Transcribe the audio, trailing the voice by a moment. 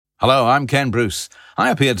Hello, I'm Ken Bruce.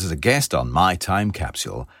 I appeared as a guest on My Time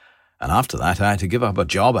Capsule, and after that I had to give up a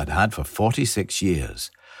job I'd had for 46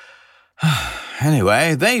 years.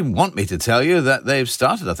 Anyway, they want me to tell you that they've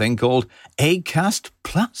started a thing called Acast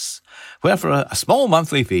Plus, where for a small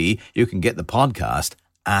monthly fee you can get the podcast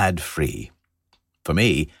ad-free. For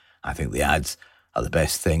me, I think the ads are the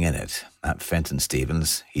best thing in it. That Fenton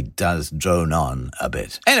Stevens, he does drone on a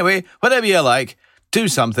bit. Anyway, whatever you like, do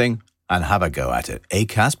something and have a go at it.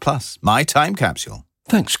 Acast Plus, My Time Capsule.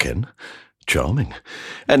 Thanks, Ken. Charming.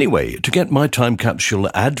 Anyway, to get My Time Capsule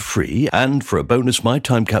ad-free and for a bonus My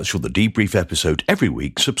Time Capsule The Debrief episode every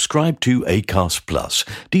week, subscribe to Acast Plus.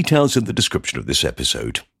 Details in the description of this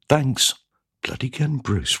episode. Thanks. Bloody Ken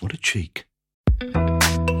Bruce, what a cheek.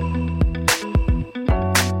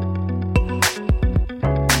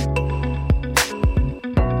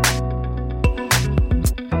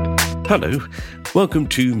 Hello, welcome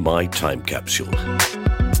to My Time Capsule.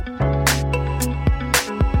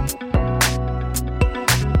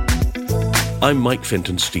 I'm Mike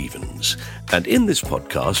Fenton Stevens, and in this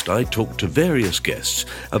podcast I talk to various guests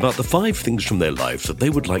about the 5 things from their life that they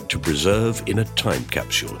would like to preserve in a time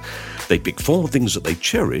capsule. They pick 4 things that they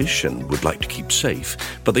cherish and would like to keep safe,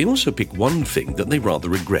 but they also pick 1 thing that they rather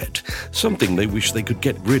regret, something they wish they could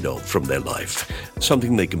get rid of from their life,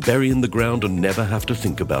 something they can bury in the ground and never have to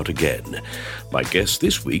think about again. My guest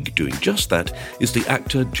this week doing just that is the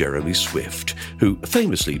actor Jeremy Swift, who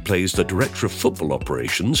famously plays the director of football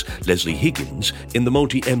operations, Leslie Higgins, in the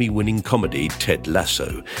multi-Emmy winning comedy Ted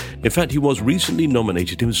Lasso. In fact, he was recently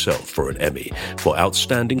nominated himself for an Emmy for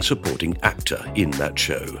Outstanding Supporting Actor in that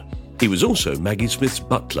show. He was also Maggie Smith's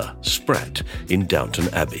butler, Sprat, in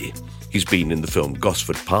Downton Abbey. He's been in the film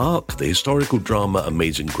Gosford Park, the historical drama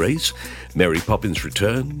Amazing Grace, Mary Poppins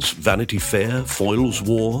Returns, Vanity Fair, Foyle's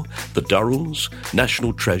War, The Durrells,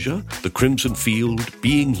 National Treasure, The Crimson Field,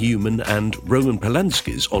 Being Human, and Roman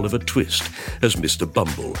Polanski's Oliver Twist as Mr.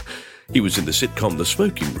 Bumble. He was in the sitcom The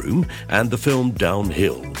Smoking Room and the film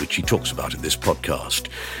Downhill, which he talks about in this podcast.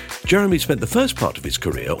 Jeremy spent the first part of his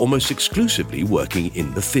career almost exclusively working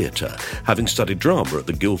in the theatre, having studied drama at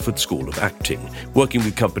the Guildford School of Acting, working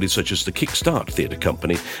with companies such as the Kickstart Theatre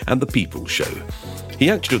Company and The People Show.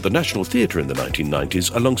 He acted at the National Theatre in the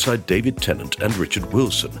 1990s alongside David Tennant and Richard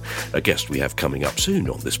Wilson, a guest we have coming up soon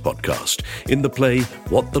on this podcast, in the play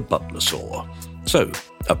What the Butler Saw. So,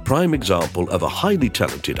 a prime example of a highly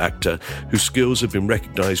talented actor whose skills have been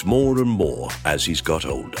recognised more and more as he's got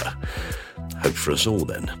older. Hope for us all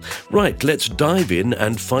then. Right, let's dive in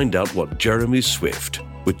and find out what Jeremy Swift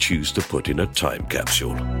would choose to put in a time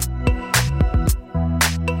capsule.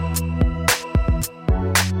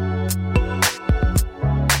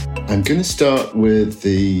 I'm going to start with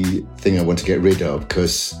the thing I want to get rid of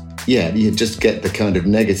because, you just get the kind of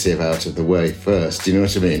negative out of the way first. Do you know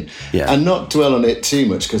what I mean? Yeah. And not dwell on it too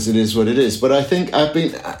much because it is what it is. But I think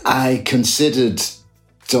I considered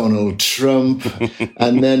Donald Trump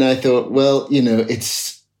and then I thought, well,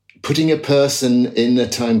 it's putting a person in a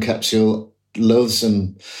time capsule,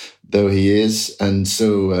 loathsome though he is and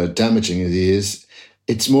so damaging as he is,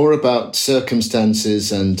 it's more about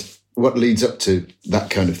circumstances and what leads up to that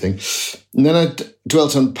kind of thing. And then I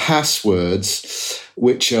dwelt on passwords,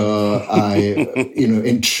 which are,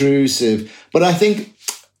 intrusive. But I think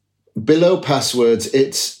below passwords,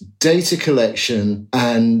 it's data collection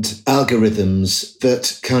and algorithms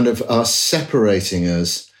that kind of are separating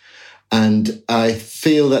us. And I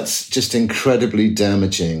feel that's just incredibly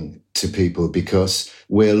damaging to people because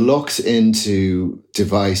we're locked into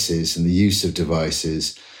devices and the use of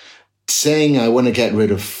devices. Saying I want to get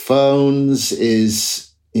rid of phones is,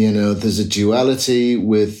 there's a duality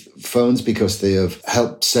with phones because they have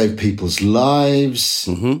helped save people's lives.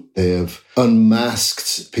 Mm-hmm. They have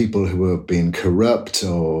unmasked people who have been corrupt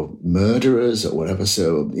or murderers or whatever.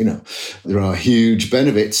 So, there are huge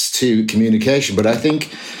benefits to communication. But I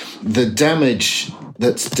think the damage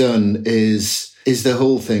that's done is the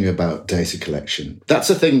whole thing about data collection. That's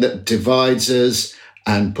a thing that divides us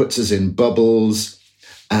and puts us in bubbles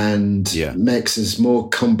and makes us more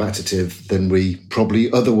combative than we probably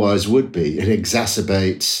otherwise would be. It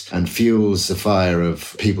exacerbates and fuels the fire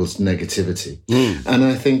of people's negativity. And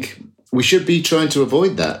I think we should be trying to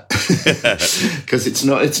avoid that because it's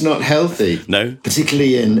not healthy. No.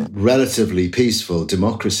 Particularly in relatively peaceful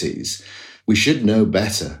democracies. We should know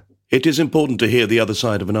better. It is important to hear the other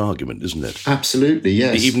side of an argument, isn't it? Absolutely,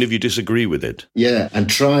 yes. Even if you disagree with it. Yeah, and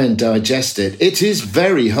try and digest it. It is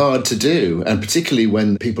very hard to do, and particularly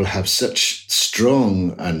when people have such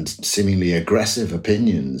strong and seemingly aggressive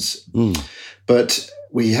opinions. But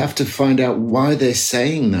we have to find out why they're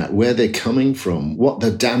saying that, where they're coming from, what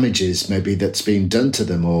the damage is maybe that's been done to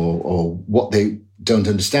them, or what they don't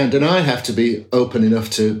understand. And I have to be open enough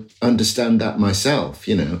to understand that myself,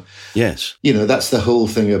 you know. Yes. You know, that's the whole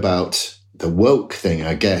thing about the woke thing,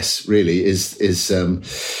 I guess, really, is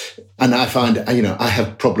and I find, you know, I have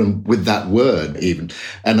a problem with that word even.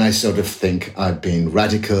 And I sort of think I've been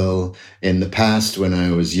radical in the past when I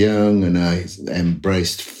was young, and I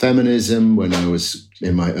embraced feminism when I was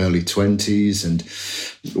in my early 20s and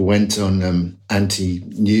went on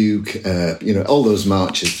anti-nuke, you know, all those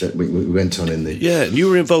marches that we went on in the... Yeah, and you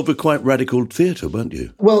were involved with quite radical theatre, weren't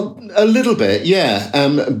you? Well, a little bit, yeah.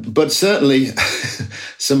 But certainly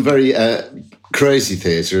some very crazy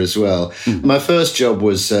theatre as well. My first job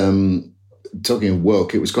was, talking of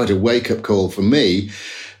woke, it was quite a wake-up call for me,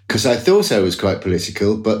 because I thought I was quite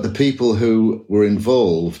political, but the people who were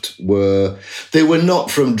involved they were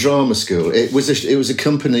not from drama school. It was a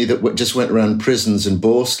company that just went around prisons and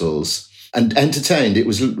borstals and entertained. It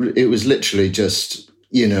was literally just,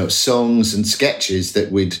 you know, songs and sketches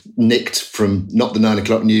that we'd nicked from not the 9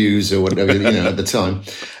 o'clock news or whatever, you know, at the time.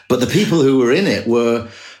 But the people who were in it were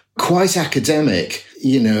quite academic,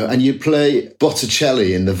 you know, and you play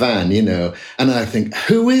Botticelli in the van, you know, and I think,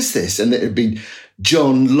 who is this? And it'd be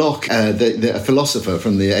John Locke, the philosopher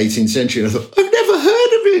from the 18th century. And I thought, I've never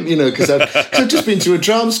heard of him, you know, because I've just been to a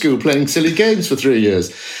drama school playing silly games for 3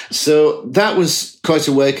 years. So that was quite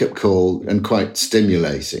a wake-up call and quite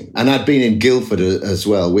stimulating. And I'd been in Guildford as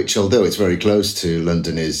well, which, although it's very close to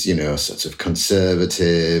London, is, you know, sort of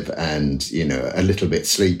conservative and, you know, a little bit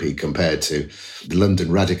sleepy compared to the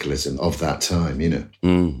London radicalism of that time, you know.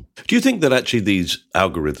 Do you think that actually these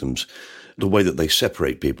algorithms, the way that they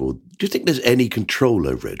separate people, do you think there's any control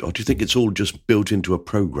over it? Or do you think it's all just built into a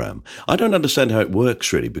program? I don't understand how it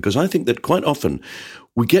works, really, because I think that quite often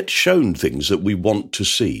we get shown things that we want to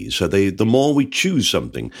see. So the more we choose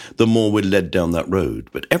something, the more we're led down that road.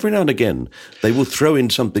 But every now and again, they will throw in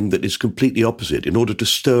something that is completely opposite in order to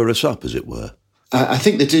stir us up, as it were. I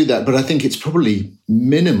think they do that, but I think it's probably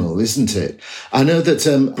minimal, isn't it? I know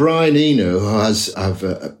that Brian Eno, who I've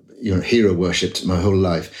hero worshipped my whole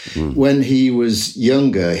life. When he was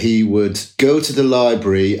younger, he would go to the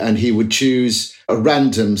library and he would choose a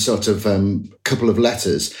random sort of couple of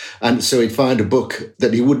letters. And so he'd find a book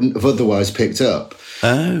that he wouldn't have otherwise picked up.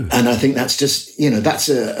 Oh. And I think that's just, you know, that's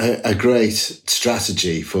a great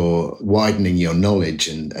strategy for widening your knowledge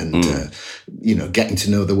and you know, getting to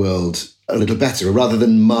know the world a little better, rather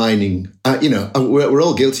than mining, you know, we're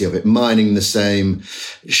all guilty of it, mining the same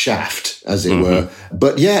shaft, as it were.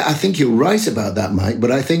 But yeah, I think you're right about that, Mike.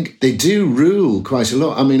 But I think they do rule quite a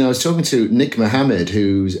lot. I mean, I was talking to Nick Mohammed,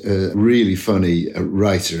 who's a really funny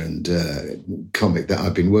writer and comic that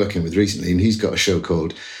I've been working with recently, and he's got a show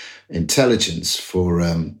called Intelligence for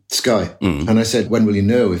Sky. And I said, when will you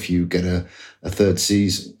know if you get a third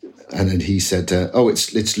season? And then he said,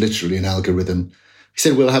 it's literally an algorithm. He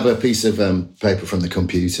said, we'll have a piece of paper from the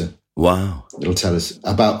computer. Wow. It'll tell us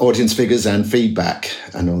about audience figures and feedback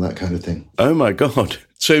and all that kind of thing. Oh, my God.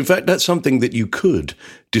 So, in fact, that's something that you could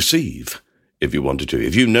deceive if you wanted to.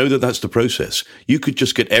 If you know that that's the process, you could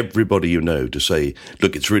just get everybody you know to say,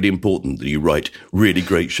 look, it's really important that you write really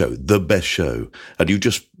great show, the best show. And you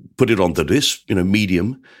just put it onto this, you know,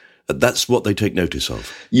 medium. That's what they take notice of.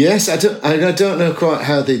 Yes, I don't know quite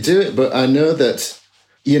how they do it, but I know that,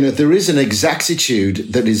 you know, there is an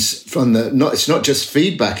exactitude that is from it's not just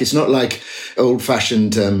feedback. It's not like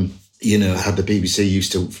old-fashioned, you know, how the BBC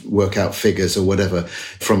used to work out figures or whatever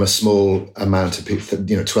from a small amount of people,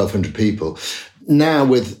 you know, 1,200 people. Now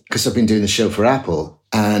because I've been doing the show for Apple,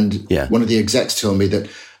 and one of the execs told me that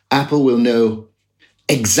Apple will know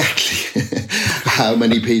exactly how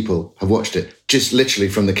many people have watched it, just literally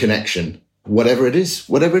from the connection. Whatever it is,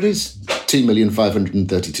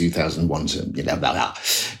 2,532,001, you know, blah, blah,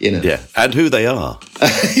 you know. Yeah, and who they are.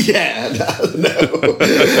 Yeah, no.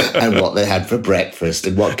 And what they had for breakfast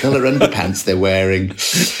and what colour underpants they're wearing.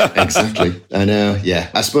 Exactly. I know, yeah.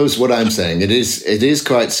 I suppose what I'm saying, it is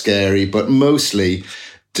quite scary, but mostly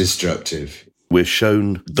destructive. We're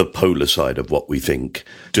shown the polar side of what we think,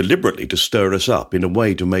 deliberately to stir us up in a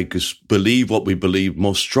way to make us believe what we believe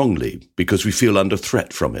more strongly because we feel under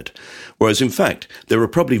threat from it. Whereas, in fact, there are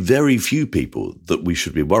probably very few people that we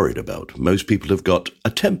should be worried about. Most people have got a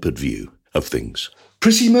tempered view of things.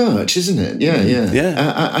 Pretty much, isn't it?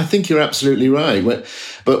 Yeah. I think you're absolutely right.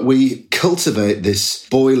 But we cultivate this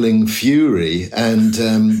boiling fury and,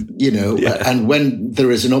 you know, and when there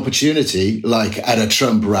is an opportunity, like at a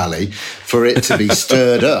Trump rally, for it to be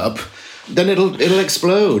stirred up, then it'll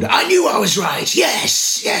explode. I knew I was right.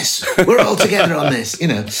 Yes. We're all together on this, you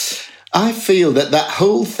know. I feel that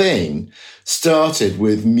whole thing started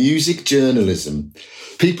with music journalism.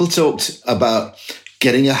 People talked about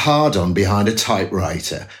getting a hard-on behind a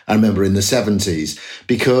typewriter, I remember in the 70s,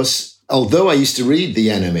 because although I used to read The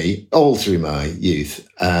Enemy all through my youth,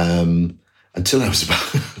 until I was about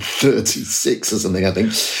 36 or something, I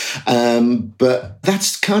think. But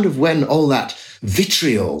that's kind of when all that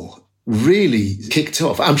vitriol really kicked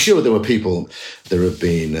off. I'm sure there have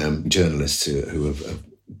been journalists who have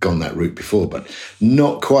gone that route before, but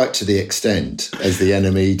not quite to the extent as The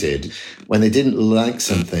Enemy did. When they didn't like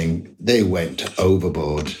something, they went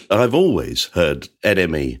overboard. I've always heard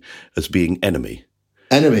enemy as being enemy.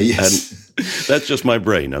 Enemy, yes. And that's just my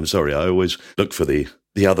brain. I'm sorry. I always look for the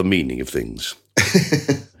other meaning of things.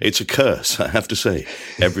 It's a curse, I have to say.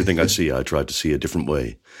 Everything I see, I try to see a different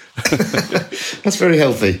way. That's very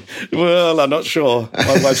healthy. Well, I'm not sure.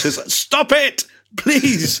 My wife says, stop it,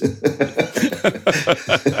 please.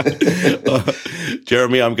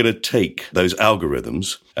 Jeremy, I'm going to take those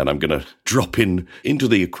algorithms and I'm going to drop into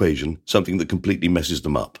the equation something that completely messes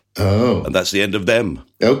them up. Oh. And that's the end of them.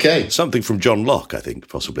 Okay. Something from John Locke, I think,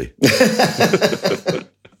 possibly.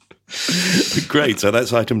 Great. So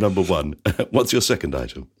that's item number 1. What's your second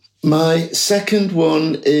item? My second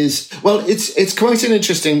one is, well, it's quite an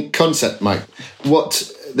interesting concept, Mike, what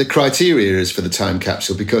the criteria is for the time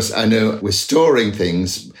capsule, because I know we're storing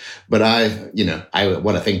things, but I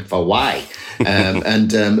want to think for why.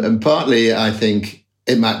 And partly I think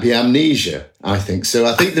it might be amnesia, I think. So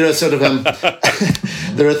I think there are sort of,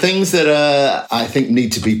 there are things that I think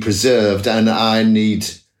need to be preserved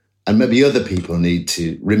and maybe other people need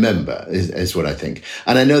to remember, is what I think.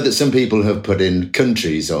 And I know that some people have put in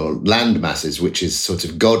countries or land masses, which is sort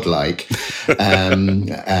of godlike and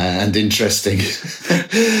interesting,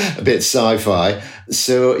 a bit sci-fi.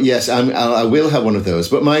 So, yes, I will have one of those.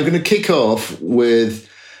 But I'm going to kick off with,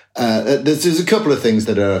 there's a couple of things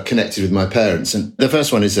that are connected with my parents. And the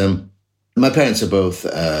first one is, my parents are both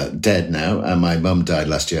dead now, and my mum died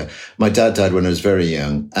last year. My dad died when I was very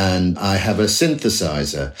young, and I have a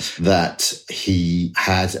synthesizer that he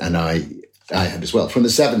had, and I had as well, from the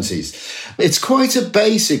 70s. It's quite a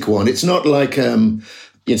basic one. It's not like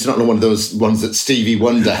it's not one of those ones that Stevie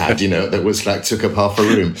Wonder had, that was like took up half a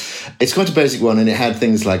room. It's quite a basic one, and it had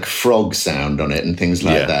things like frog sound on it and things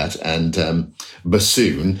like that, and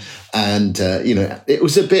bassoon. And, it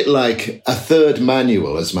was a bit like a third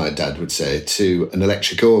manual, as my dad would say, to an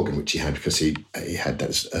electric organ, which he had because he had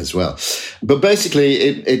that as well. But basically,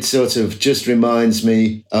 it sort of just reminds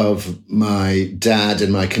me of my dad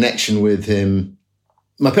and my connection with him.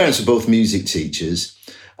 My parents were both music teachers,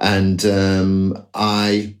 and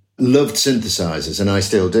I loved synthesizers, and I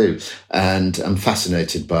still do. And I'm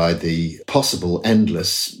fascinated by the possible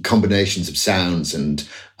endless combinations of sounds and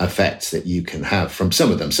effects that you can have from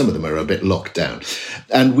some of them. Some of them are a bit locked down.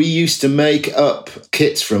 And we used to make up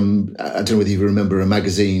kits from, I don't know whether you remember a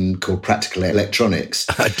magazine called Practical Electronics.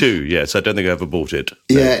 I do, yes. I don't think I ever bought it.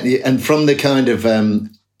 Yeah, and from the kind of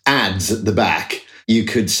ads at the back, you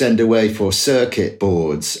could send away for circuit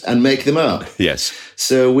boards and make them up. Yes.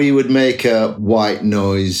 So we would make up white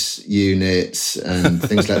noise units and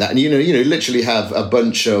things like that. And, literally have a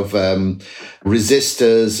bunch of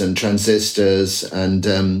resistors and transistors, and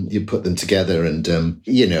you put them together and,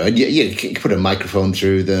 you put a microphone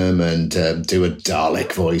through them and do a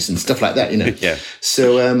Dalek voice and stuff like that, Yeah.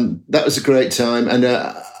 So that was a great time.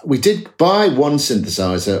 And we did buy one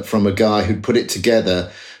synthesizer from a guy who'd put it together.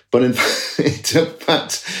 But in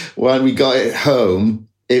fact, when we got it home,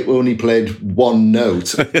 it only played one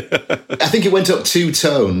note. I think it went up 2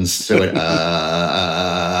 tones. So it went,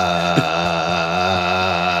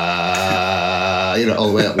 all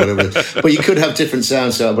the way up, whatever. But you could have different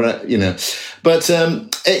sounds, so,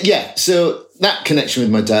 so that connection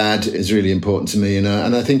with my dad is really important to me, and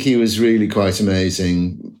I think he was really quite an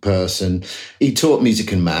amazing person. He taught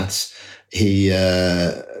music and maths. He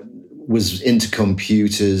was into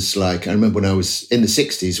computers. Like, I remember when I was in the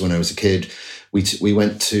 60s, when I was a kid, we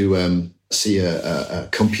went to see a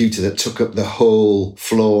computer that took up the whole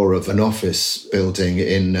floor of an office building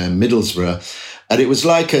in Middlesbrough. And it was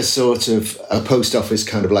like a sort of a post office,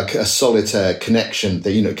 kind of like a solitaire connection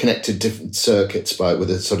that, connected different circuits with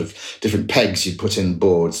a sort of different pegs you put in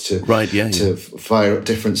boards to fire up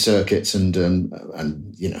different circuits and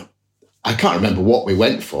I can't remember what we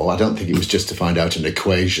went for. I don't think it was just to find out an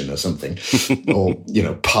equation or something, or,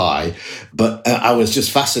 pi. But I was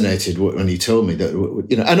just fascinated when he told me that,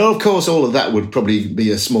 and of course, all of that would probably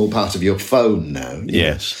be a small part of your phone now.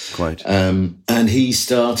 Yes, quite. And he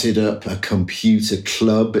started up a computer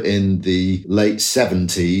club in the late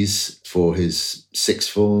 70s for his sixth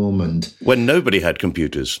form. And when nobody had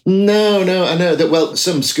computers. No, I know that. Well,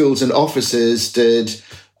 some schools and offices did.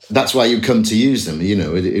 That's why you come to use them.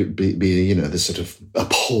 It'd be the sort of a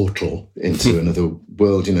portal into another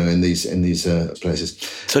world. In these places.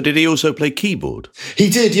 So did he also play keyboard? He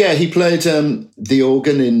did. Yeah, he played the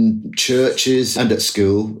organ in churches and at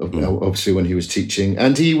school. Obviously, when he was teaching,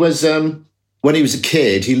 and he was when he was a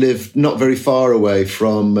kid, he lived not very far away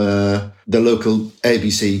from the local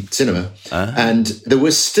ABC cinema. And there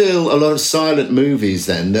was still a lot of silent movies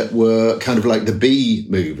then that were kind of like the B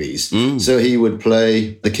movies. So he would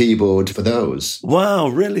play the keyboard for those. Wow,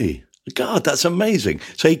 really? God, that's amazing.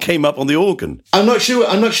 So he came up on the organ. I'm not sure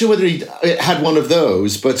whether he had one of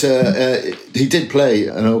those, but he did play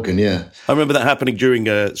an organ, yeah. I remember that happening during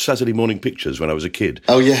Saturday Morning Pictures when I was a kid.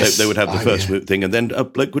 Oh, yes. They would have the first thing, and then a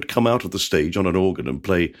bloke would come out of the stage on an organ and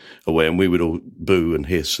play away, and we would all boo and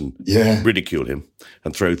hiss and ridicule him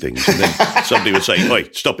and throw things. And then somebody would say, "Oi,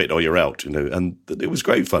 stop it or you're out," and it was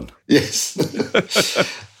great fun. Yes.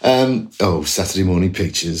 Saturday Morning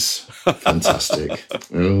Pictures. Fantastic.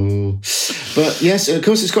 But yes, of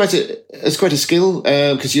course, it's quite a skill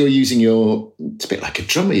because you're using it's a bit like a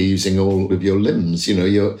drummer. You're using all of your limbs.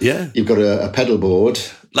 You've got a pedal board.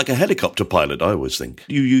 Like a helicopter pilot, I always think.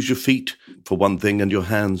 You use your feet for one thing and your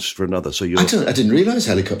hands for another. So I didn't realise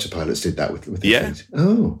helicopter pilots did that with their feet.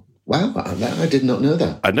 Oh, wow. I did not know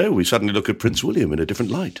that. I know. We suddenly look at Prince William in a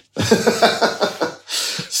different light.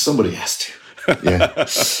 Somebody has to. Yeah.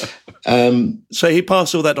 So he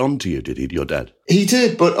passed all that on to you, did he, your dad? He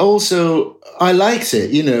did, but also I liked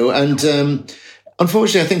it, and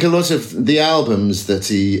unfortunately I think a lot of the albums that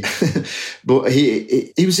but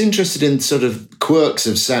he was interested in sort of quirks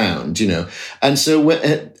of sound, and so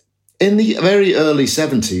in the very early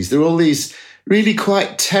 70s there were all these really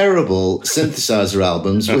quite terrible synthesizer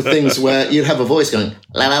albums with things where you'd have a voice going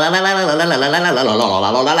la la la la la la la la la la la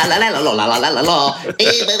la la,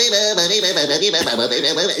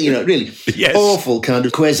 really awful kind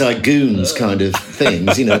of quasi-goons kind of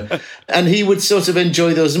things, and he would sort of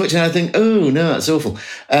enjoy those as much, and I think, oh no, that's awful.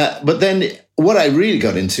 But then what I really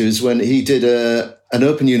got into is when he did an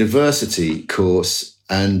Open University course,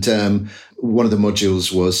 and one of the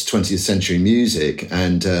modules was 20th century music,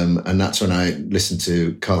 and that's when I listened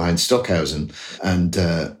to Karlheinz Stockhausen, and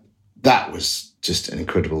that was just an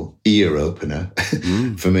incredible ear opener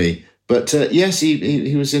for me. But yes,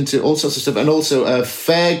 he was into all sorts of stuff, and also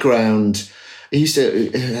fairground. He used to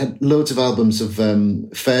had loads of albums of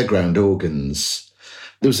fairground organs.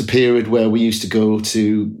 There was a period where we used to go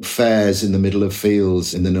to fairs in the middle of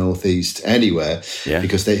fields in the northeast, anywhere,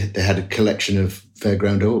 because they had a collection of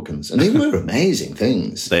fairground organs, and they were amazing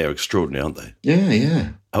things. They are extraordinary, aren't they? Yeah.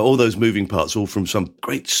 All those moving parts, all from some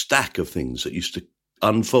great stack of things that used to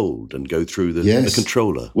unfold and go through the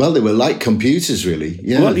controller. Well, they were like computers, really.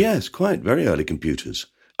 Yeah. Well, yes, quite very early computers.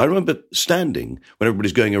 I remember standing when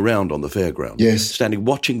everybody's going around on the fairground. Yes. Standing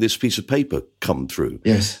watching this piece of paper come through.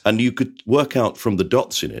 Yes. And you could work out from the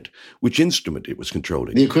dots in it which instrument it was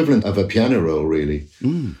controlling. The equivalent of a piano roll, really.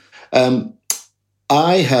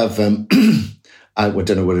 I have... I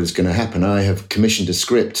don't know whether it's going to happen. I have commissioned a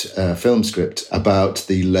film script about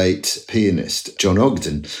the late pianist, John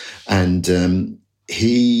Ogden. And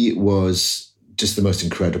he was just the most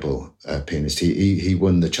incredible pianist. He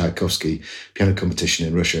won the Tchaikovsky piano competition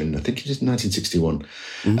in Russia, and I think it was in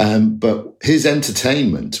 1961. But his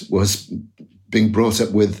entertainment was being brought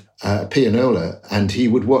up with a pianola, and he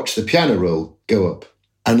would watch the piano roll go up.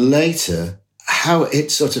 And later, how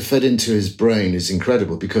it sort of fed into his brain is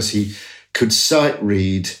incredible, because he could sight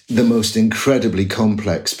read the most incredibly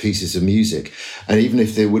complex pieces of music. And even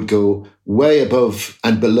if they would go way above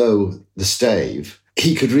and below the stave,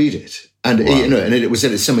 he could read it. And, and it was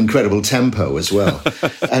at some incredible tempo as well.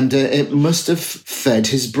 And it must have fed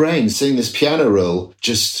his brain, seeing this piano roll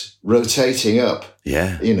just rotating up,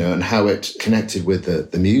 and how it connected with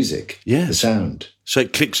the music, the sound. So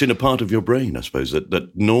it clicks in a part of your brain, I suppose,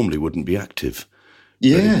 that normally wouldn't be active.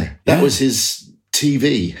 Yeah, that was his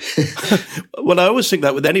TV. Well, I always think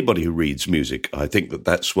that with anybody who reads music, I think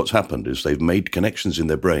that's what's happened, is they've made connections in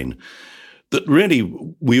their brain that really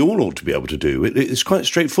we all ought to be able to do. It's quite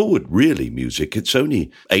straightforward, really, music. It's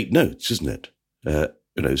only 8 notes, isn't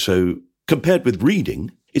it? So compared with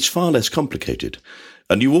reading, it's far less complicated.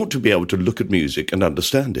 And you ought to be able to look at music and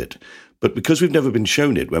understand it. But because we've never been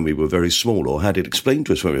shown it when we were very small or had it explained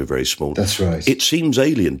to us when we were very small, that's right. It seems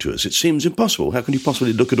alien to us. It seems impossible. How can you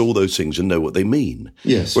possibly look at all those things and know what they mean?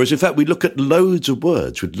 Yes. Whereas, in fact, we look at loads of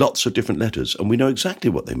words with lots of different letters and we know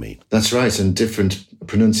exactly what they mean. That's right. And different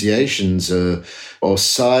pronunciations or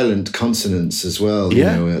silent consonants as well,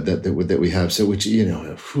 Yeah. that we have. So, which,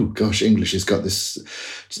 gosh, English has got this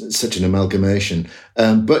such an amalgamation.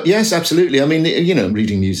 But yes, absolutely. I mean,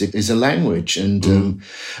 reading music is a language, and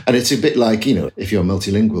it's a bit like, if you're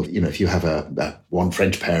multilingual, if you have a one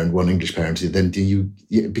French parent, one English parent, then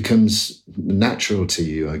it becomes natural to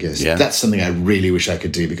you, I guess. Yeah. That's something I really wish I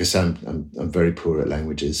could do, because I'm very poor at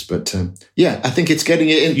languages. But I think it's getting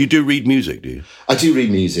it in. You do read music, do you? I do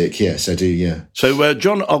read music, yes, I do, yeah. So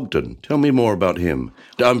John Ogden, tell me more about him.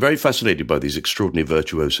 I'm very fascinated by these extraordinary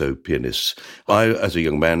virtuoso pianists. I, as a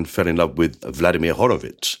young man, fell in love with Vladimir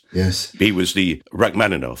Horowitz. Yes. He was the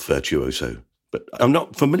Rachmaninoff virtuoso. But I'm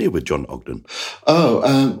not familiar with John Ogden.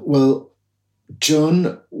 Well,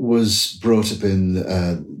 John was brought up in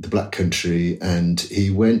the Black Country, and he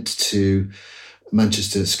went to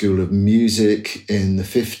Manchester School of Music in the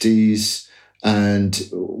 50s, and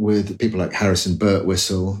with people like Harrison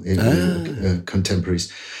Birtwistle,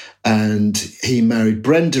 contemporaries. And he married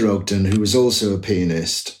Brenda Ogden, who was also a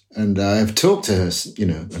pianist. And I've talked to her,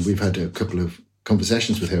 and we've had a couple of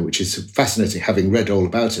conversations with her, which is fascinating, having read all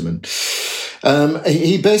about him. And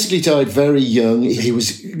he basically died very young. He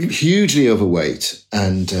was hugely overweight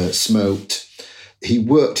and smoked. He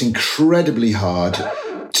worked incredibly hard,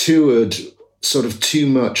 toured sort of too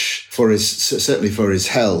much certainly for his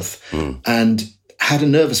health, and had a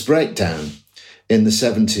nervous breakdown in the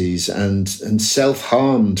 70s and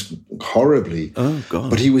self-harmed horribly. Oh, God.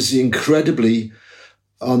 But he was incredibly,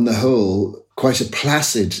 on the whole, quite a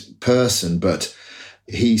placid person, but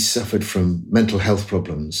he suffered from mental health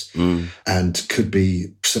problems and could be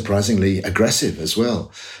surprisingly aggressive as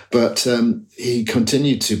well. But he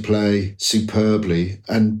continued to play superbly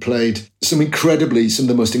and played some of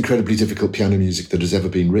the most incredibly difficult piano music that has ever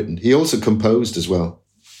been written. He also composed as well.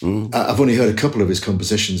 I've only heard a couple of his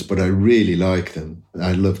compositions, but I really like them.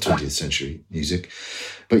 I love 20th century music.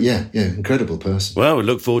 But yeah, incredible person. Well, we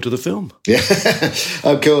look forward to the film. Yeah,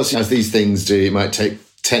 of course, as these things do, it might take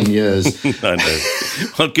 10 years. I know.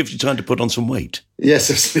 Well, it gives you time to put on some weight. Yes,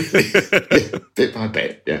 absolutely. Yeah, bit by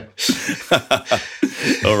bit, yeah.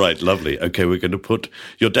 All right, lovely. Okay, we're going to put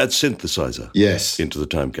your dad's synthesizer into the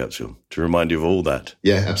time capsule to remind you of all that.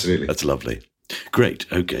 Yeah, absolutely. That's lovely. Great.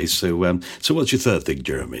 Okay, so what's your third thing,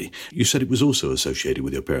 Jeremy? You said it was also associated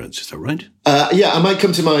with your parents, is that right? I might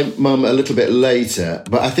come to my mum a little bit later,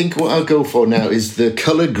 but I think what I'll go for now is the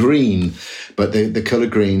colour green. But the colour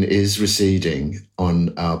green is receding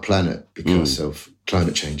on our planet because of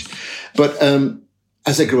climate change. But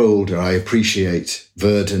as I grow older, I appreciate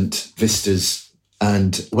verdant vistas.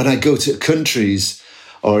 And when I go to countries,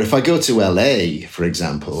 or if I go to LA, for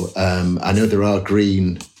example, I know there are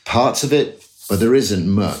green parts of it, but there isn't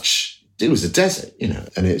much. It was a desert,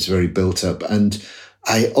 and it's very built up. And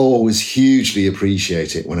I always hugely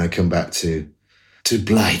appreciate it when I come back to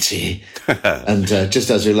Blighty. And just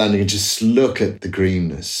as we're landing and just look at the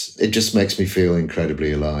greenness, it just makes me feel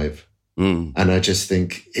incredibly alive. And I just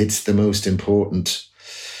think it's the most important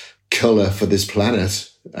colour for this planet.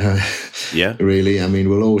 Really. I mean,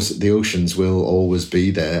 the oceans will always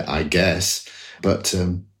be there, I guess. But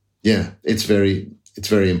it's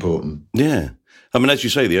very important. Yeah. I mean, as you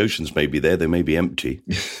say, the oceans may be there, they may be empty.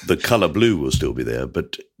 The colour blue will still be there,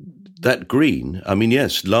 but that green, I mean,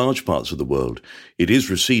 yes, large parts of the world, it is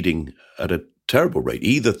receding at a terrible rate,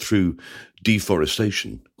 either through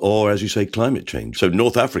deforestation or, as you say, climate change. So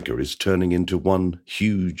North Africa is turning into one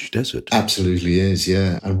huge desert. Absolutely is,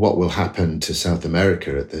 yeah. And what will happen to South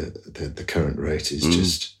America at the current rate is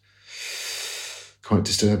just quite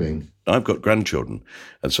disturbing. I've got grandchildren,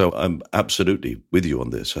 and so I'm absolutely with you on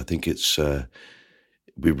this. I think it's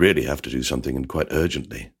we really have to do something, and quite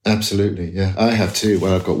urgently. Absolutely, yeah. I have too.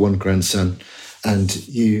 Well, I've got one grandson, and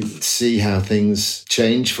you see how things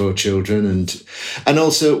change for children. And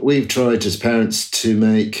also we've tried as parents to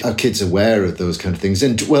make our kids aware of those kind of things.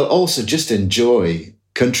 And, well, also just enjoy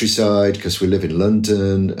countryside, because we live in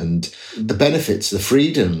London, and the benefits, the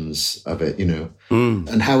freedoms of it,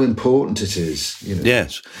 and how important it is,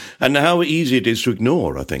 Yes, and how easy it is to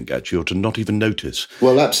ignore, I think, actually, or to not even notice.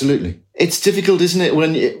 Well, absolutely. It's difficult, isn't it,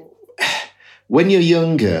 when you're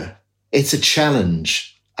younger, it's a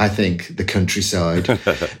challenge, I think, the countryside.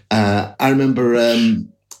 I remember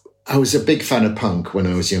I was a big fan of punk when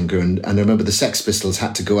I was younger, and I remember the Sex Pistols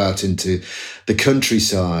had to go out into the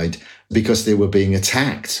countryside because they were being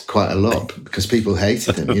attacked quite a lot because people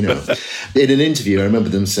hated them, you know. In an interview, I remember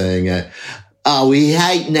them saying, "Oh, we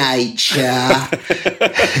hate nature.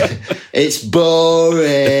 It's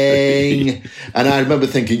boring." And I remember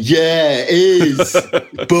thinking, yeah, it is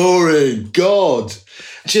boring. God.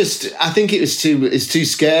 I think it's too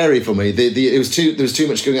scary for me. There was too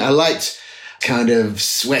much going on. I liked kind of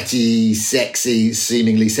sweaty, sexy,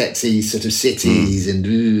 seemingly sexy sort of cities and,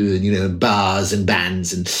 you know, bars and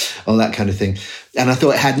bands and all that kind of thing. And I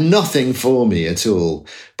thought it had nothing for me at all.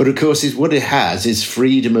 But of course, what it has is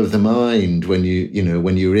freedom of the mind when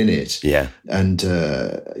you're in it. Yeah. And,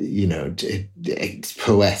 you know, it's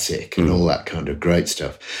poetic and all that kind of great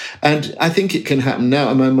stuff. And I think it can happen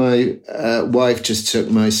now. My wife just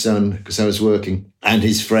took my son, because I was working, and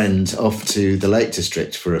his friend off to the Lake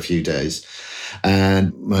District for a few days.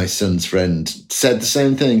 And my son's friend said the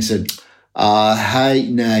same thing, said, "I hate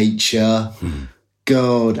nature.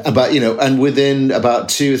 God." And within about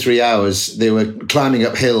 2 or 3 hours, they were climbing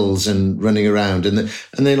up hills and running around. And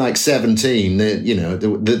they're like 17,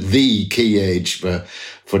 the key age for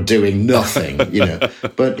doing nothing, you know.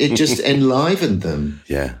 But it just enlivened them.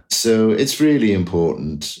 Yeah. So it's really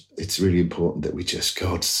important. It's really important that we just,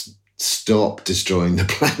 stop destroying the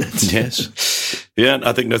planet. Yes. Yeah,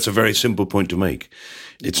 I think that's a very simple point to make.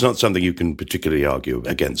 It's not something you can particularly argue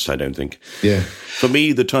against, I don't think. Yeah. For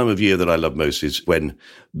me, the time of year that I love most is when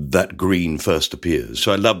that green first appears.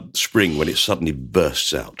 So I love spring when it suddenly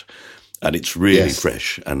bursts out and it's really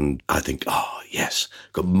fresh. And I think, yes,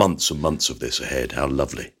 got months and months of this ahead. How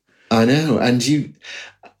lovely. I know. And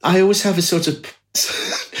I always have a sort of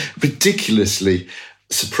ridiculously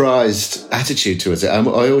surprised attitude towards it. I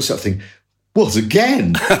always sort of think, what,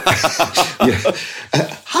 again? How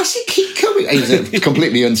does it keep coming? It's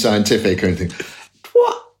completely unscientific or anything.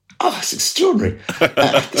 What? Oh, it's extraordinary.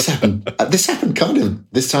 This happened kind of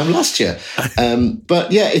this time last year.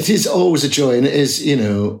 But yeah, it is always a joy. And it is, you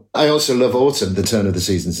know, I also love autumn, the turn of the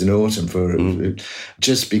seasons in autumn,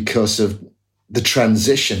 just because of the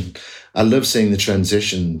transition. I love seeing the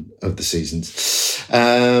transition of the seasons.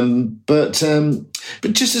 But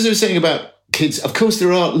just as I was saying about kids, of course,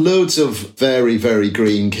 there are loads of very, very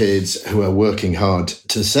green kids who are working hard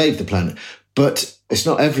to save the planet, but it's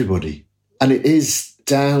not everybody. And it is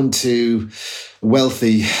down to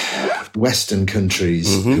wealthy Western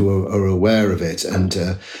countries who are aware of it,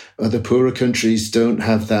 and other poorer countries don't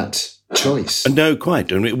have that choice. No,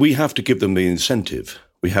 quite. I mean, we have to give them the incentive.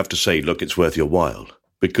 We have to say, look, it's worth your while.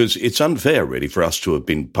 Because it's unfair, really, for us to have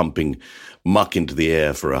been pumping muck into the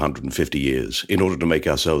air for 150 years in order to make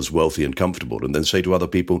ourselves wealthy and comfortable, and then say to other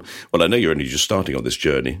people, well, I know you're only just starting on this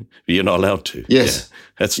journey, but you're not allowed to. Yes.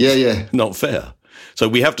 Yeah. That's not fair. So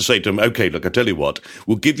we have to say to them, okay, look, I tell you what,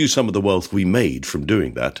 we'll give you some of the wealth we made from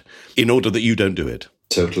doing that in order that you don't do it.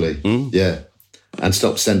 Totally. Yeah. And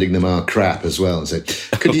stop sending them our crap as well and say,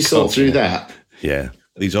 could you sort through that? Yeah.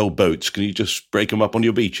 These old boats, can you just break them up on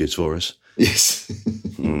your beaches for us? Yes.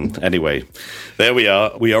 Anyway, there we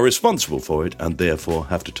are. We are responsible for it and therefore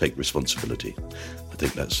have to take responsibility. I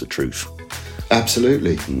think that's the truth.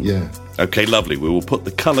 Absolutely, yeah. Okay, lovely. We will put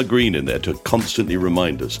the colour green in there to constantly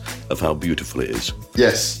remind us of how beautiful it is.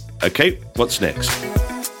 Yes. Okay, what's next?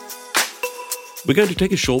 We're going to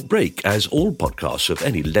take a short break, as all podcasts of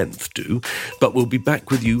any length do, but we'll be back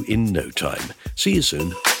with you in no time. See you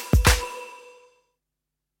soon.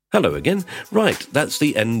 Hello again. Right, that's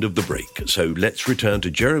the end of the break. So let's return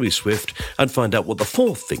to Jeremy Swift and find out what the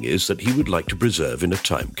fourth thing is that he would like to preserve in a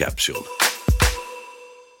time capsule.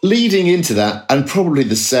 Leading into that, and probably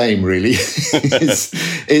the same really,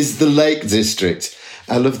 is the Lake District.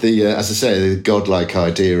 I love the, as I say, the godlike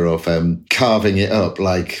idea of carving it up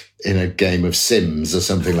like in a game of Sims or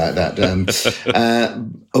something like that.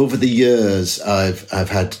 Over the years, I've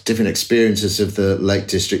had different experiences of the Lake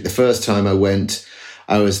District. The first time I went,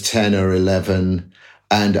 I was 10 or 11,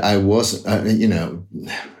 and I wasn't,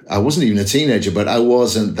 I wasn't even a teenager, but I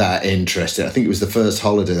wasn't that interested. I think it was the first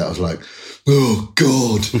holiday that I was like, oh,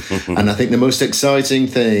 God. And I think the most exciting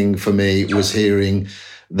thing for me was hearing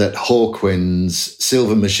that Hawkwind's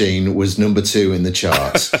Silver Machine was number 2 in the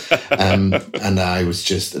charts. And I was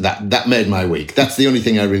just, that made my week. That's the only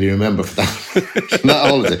thing I really remember for that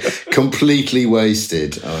holiday. Completely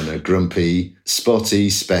wasted on a grumpy, spotty,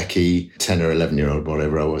 specky 10 or 11-year-old,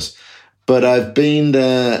 whatever I was. But I've been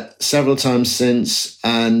there several times since,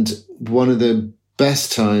 and one of the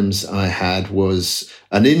best times I had was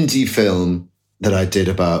an indie film that I did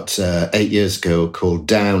about 8 years ago called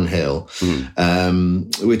Downhill,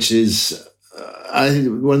 which is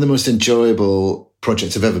one of the most enjoyable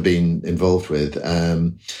project I've ever been involved with.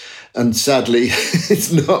 And sadly,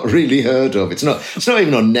 it's not really heard of. It's not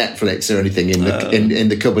even on Netflix or anything in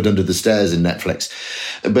the cupboard under the stairs in Netflix.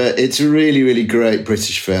 But it's a really, really great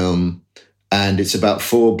British film. And it's about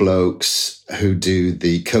 4 blokes who do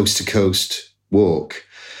the coast to coast walk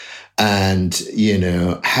and, you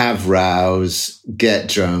know, have rows, get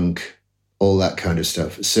drunk, all that kind of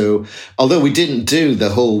stuff. So although we didn't do the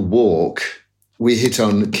whole walk, we hit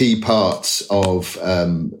on key parts of,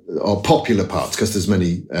 or popular parts, because there's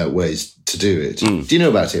many ways to do it. Do you know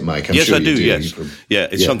about it, Mike? Yes, sure I do, yes.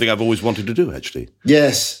 It's something I've always wanted to do, actually.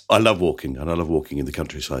 Yes. I love walking, and I love walking in the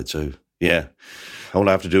countryside, so, yeah. All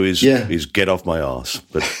I have to do is get off my arse.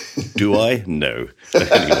 But do I? No.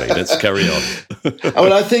 Anyway, let's carry on.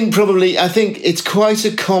 Well, I think it's quite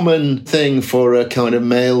a common thing for a kind of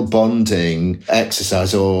male bonding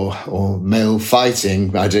exercise or male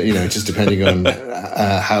fighting. I don't, just depending on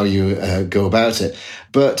how you go about it.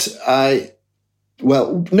 But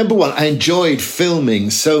number one, I enjoyed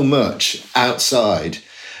filming so much outside.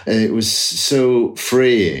 It was so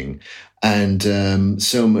freeing. And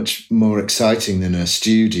so much more exciting than a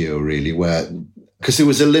studio, really, because there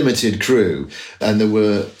was a limited crew and there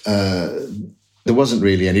wasn't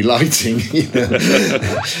really any lighting,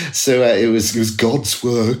 so it was God's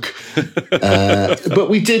work. But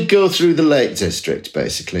we did go through the Lake District,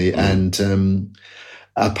 basically, and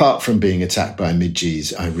apart from being attacked by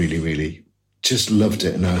midges, I really, really just loved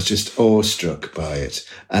it, and I was just awestruck by it.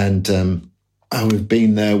 And I've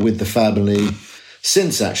been there with the family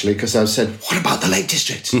since, actually, because I've said, what about the Lake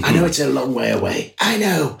District? I know it's a long way away. I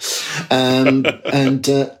know. And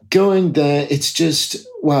going there, it's just,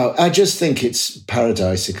 wow, I just think it's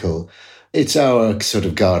paradisical. It's our sort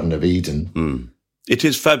of Garden of Eden. It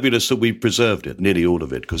is fabulous that we preserved it, nearly all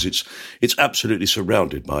of it, because it's absolutely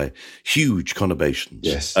surrounded by huge conurbations.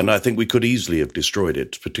 Yes. And I think we could easily have destroyed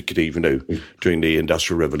it, particularly, during the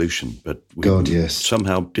Industrial Revolution, but we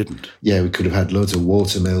somehow didn't. Yeah, we could have had loads of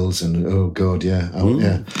water mills and,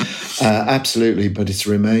 absolutely, but it's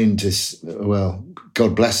remained,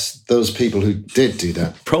 God bless those people who did do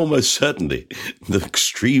that. Almost certainly. The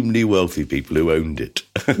extremely wealthy people who owned it.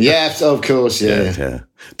 Yes, of course, yeah.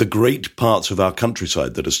 The great parts of our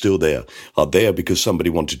countryside that are still there are there because somebody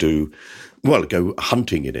wanted to, go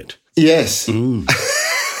hunting in it. Yes.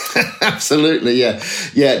 Absolutely, yeah.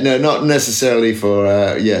 Yeah, no, not necessarily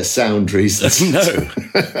for, sound reasons. No.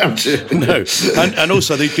 I'm sure. No. And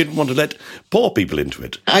also they didn't want to let poor people into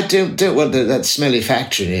it. I don't want that smelly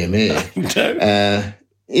factory near me. No.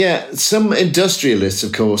 Some industrialists,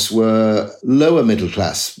 of course, were lower middle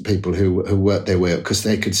class people who worked their way up because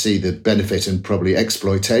they could see the benefit and probably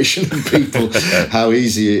exploitation of people, how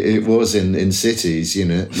easy it was in cities,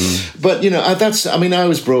 But, I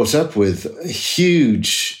was brought up with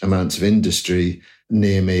huge amounts of industry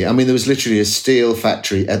near me. I mean, there was literally a steel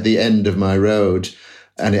factory at the end of my road,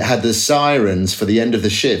 and it had the sirens for the end of the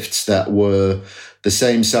shifts that were the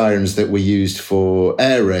same sirens that were used for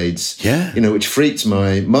air raids, which freaked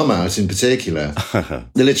my mum out in particular.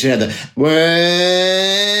 They literally had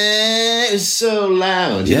it was so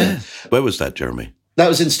loud. Yeah. Where was that, Jeremy? That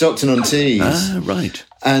was in Stockton-on-Tees. Ah, right.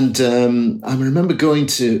 And I remember going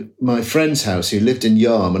to my friend's house who lived in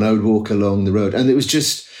Yarm, and I would walk along the road, and it was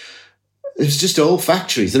just all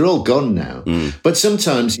factories. They're all gone now. But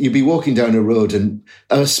sometimes you'd be walking down a road and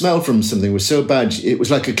a smell from something was so bad, it was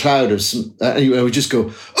like a cloud of some, and I would just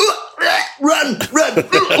go, run.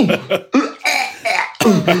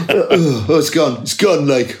 Oh, it's gone. It's gone.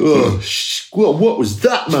 Like, what was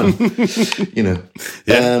that, man?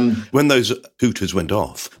 Yeah. When those hooters went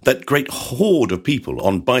off, that great horde of people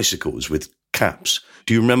on bicycles with caps,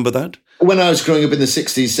 do you remember that? When I was growing up in the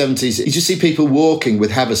 60s, 70s, you just see people walking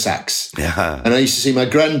with haversacks. Yeah. And I used to see my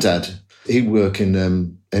granddad. He'd work in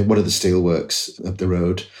one of the steelworks up the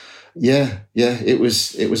road. Yeah, it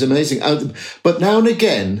was amazing. But now and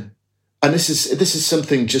again, and this is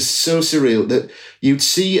something just so surreal, that you'd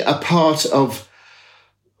see a part of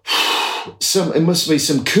it must be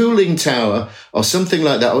some cooling tower or something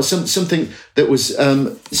like that, or something that was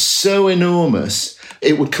so enormous,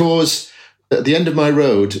 it would cause, at the end of my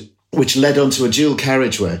road, which led onto a dual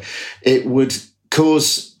carriageway, it would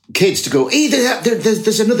cause kids to go,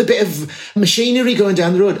 there's another bit of machinery going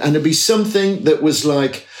down the road. And it'd be something that was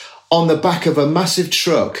like on the back of a massive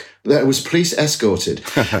truck that was police escorted.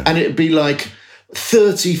 And it'd be like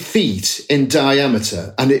 30 feet in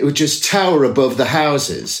diameter, and it would just tower above the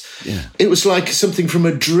houses. Yeah. It was like something from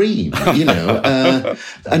a dream, you know,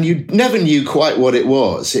 and you never knew quite what it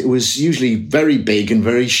was. It was usually very big and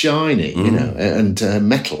very shiny, you know, and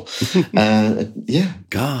metal. Yeah.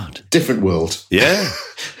 God. Different world. Yeah.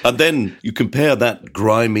 And then you compare that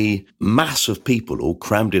grimy mass of people all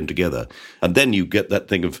crammed in together, and then you get that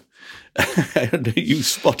thing of you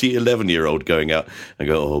spotty 11-year-old going out and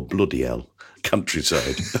go, oh, bloody hell.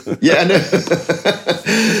 Countryside. Yeah, I know.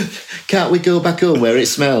 Can't we go back home where it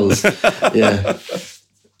smells? Yeah.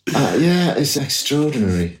 Yeah, it's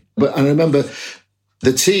extraordinary. But I remember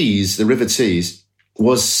the Tees, the River Tees,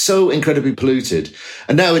 was so incredibly polluted.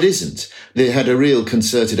 And now it isn't. They had a real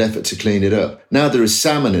concerted effort to clean it up. Now there is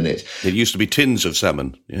salmon in it. It used to be tins of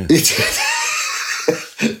salmon. Yeah.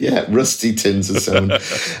 Yeah, rusty tins of salmon.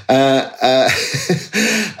 And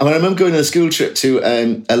I remember going on a school trip to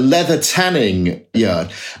a leather tanning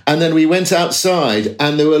yard. And then we went outside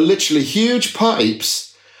and there were literally huge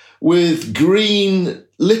pipes with green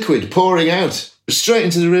liquid pouring out straight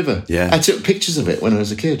into the river. Yeah. I took pictures of it when I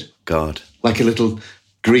was a kid. God. Like a little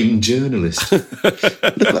green journalist. Look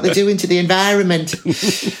what they're doing to the environment.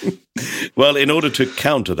 Well, in order to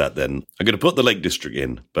counter that then, I'm going to put the Lake District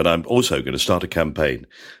in, but I'm also going to start a campaign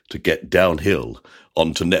to get Downhill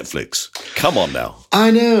onto Netflix. Come on now.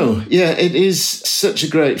 I know. Yeah, it is such a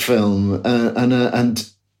great film. And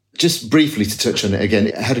just briefly to touch on it again,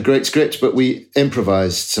 it had a great script, but we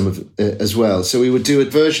improvised some of it as well. So we would do a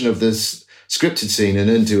version of this scripted scene and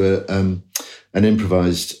then do an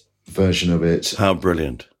improvised version of it. How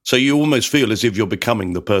brilliant. So you almost feel as if you're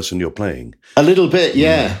becoming the person you're playing. A little bit,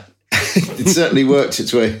 yeah. It certainly worked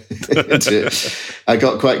its way into it. I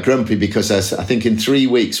got quite grumpy because I think in 3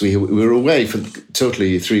 weeks, we were away for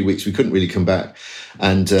totally 3 weeks. We couldn't really come back.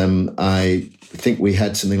 And I think we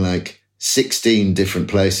had something like 16 different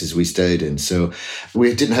places we stayed in. So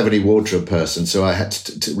we didn't have any wardrobe person. So I had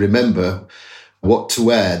to remember what to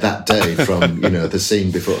wear that day from, the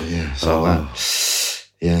scene before. Yeah, so that.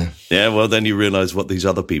 Yeah. Yeah, well, then you realise what these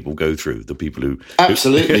other people go through, the people who...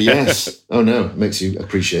 Absolutely, yes. Oh, no, it makes you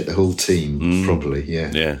appreciate the whole team properly,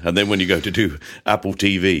 yeah. Yeah, and then when you go to do Apple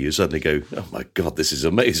TV, you suddenly go, oh, my God, this is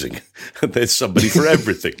amazing. There's somebody for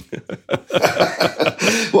everything.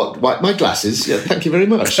 What, my glasses? Yeah, thank you very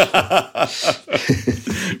much.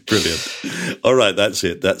 Brilliant. All right, that's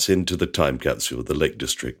it. That's into the time capsule, the Lake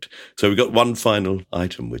District. So we've got one final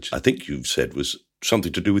item, which I think you've said was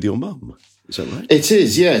something to do with your mum. Is that right? It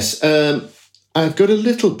is, yes. I've got a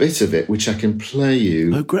little bit of it, which I can play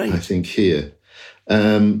you. Oh, great. I think here.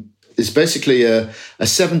 It's basically a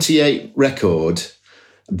 78 record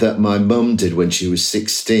that my mum did when she was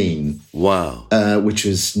 16. Wow. Which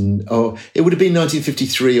was, it would have been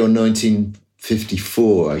 1953 or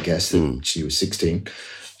 1954, I guess, that she was 16.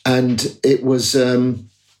 And it was,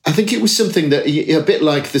 I think it was something that, a bit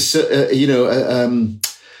like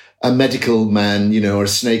a medical man, or a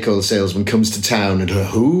snake oil salesman comes to town and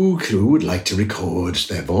who would like to record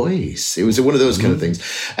their voice? It was one of those kind of things.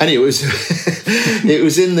 Anyway, it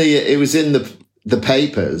was in the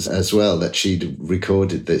papers as well that she'd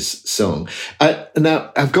recorded this song.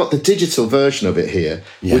 Now I've got the digital version of it here,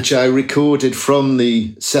 which I recorded from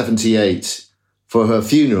the 78 for her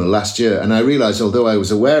funeral last year. And I realized, although I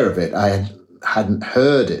was aware of it, I hadn't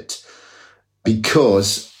heard it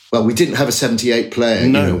because, well, we didn't have a 78 player.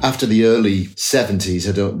 No. After the early 70s,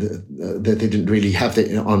 they didn't really have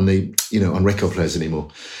it on on record players anymore.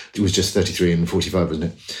 It was just 33 and 45,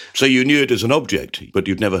 wasn't it? So you knew it as an object, but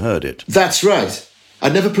you'd never heard it. That's right.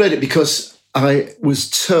 I'd never played it because I was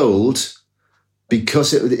told,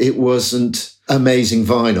 because it wasn't amazing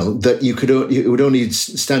vinyl, that it would only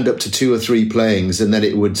stand up to 2 or 3 playings and then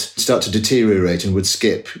it would start to deteriorate and would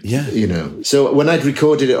skip. Yeah. So when I'd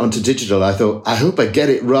recorded it onto digital, I thought, I hope I get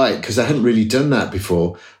it right, because I hadn't really done that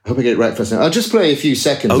before. I hope I get it right first time. I'll just play a few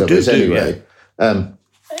seconds of it anyway. Yeah. And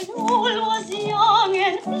all was young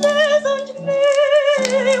and pleasant,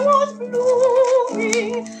 May was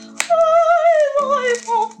blooming. I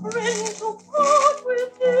for friend to part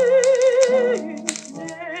with this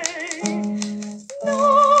day.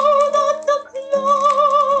 Now that the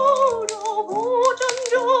cloud of autumn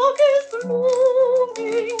dark is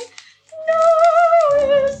glooming, now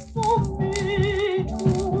is for me to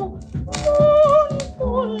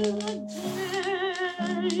mournful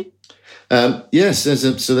day. Yes, there's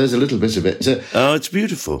a little bit of it. Oh, it's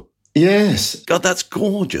beautiful. Yes, God, that's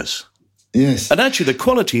gorgeous. yes. And actually, the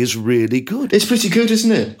quality is really good. It's pretty good,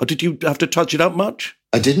 isn't it? Or did you have to touch it up much?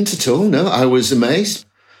 I didn't at all, no. I was amazed.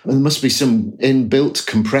 There must be some inbuilt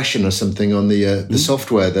compression or something on the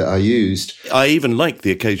software that I used. I even like the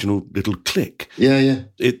occasional little click. Yeah.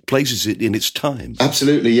 It places it in its time.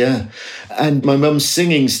 Absolutely, yeah. And my mum's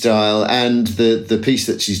singing style and the piece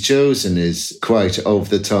that she's chosen is quite of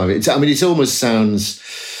the time. It almost sounds,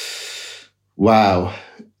 wow.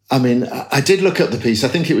 I mean, I did look up the piece. I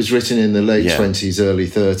think it was written in the late 20s, early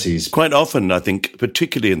 30s. Quite often, I think,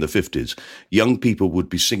 particularly in the 50s, young people would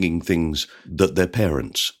be singing things that their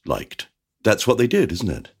parents liked. That's what they did, isn't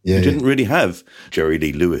it? Yeah, they didn't really have Jerry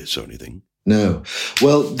Lee Lewis or anything. No.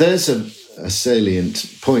 Well, there's a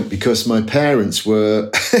salient point because my parents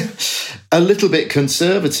were a little bit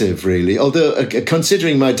conservative, really. Although,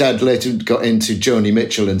 considering my dad later got into Joni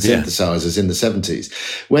Mitchell and synthesizers in the 70s,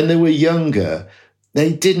 when they were younger,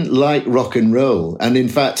 they didn't like rock and roll. And in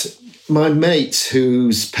fact, my mates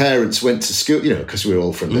whose parents went to school, because we were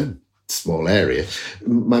all from a small area,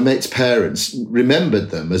 my mates' parents remembered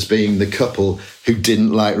them as being the couple who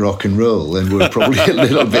didn't like rock and roll and were probably a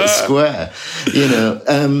little bit square,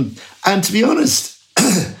 And to be honest,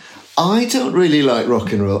 I don't really like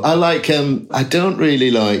rock and roll. I don't really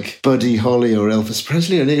like Buddy Holly or Elvis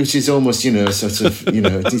Presley, which is almost,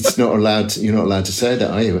 it's not allowed. You're not allowed to say that,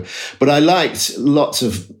 are you? But I liked lots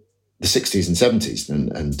of the 60s and 70s,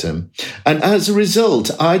 and as a result,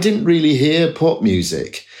 I didn't really hear pop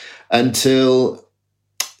music until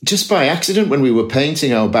just by accident when we were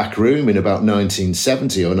painting our back room in about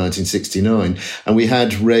 1970 or 1969, and we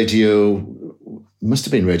had must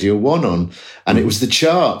have been Radio 1 on, and it was the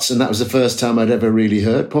charts, and that was the first time I'd ever really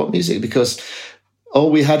heard pop music because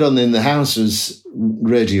all we had on in the house was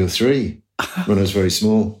Radio 3 when I was very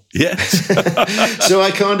small. Yes. So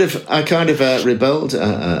I kind of rebelled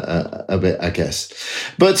a bit, I guess.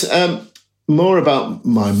 But more about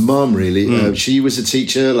my mum, really. She was a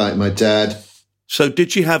teacher like my dad. So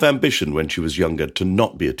did she have ambition when she was younger to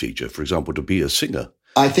not be a teacher, for example, to be a singer?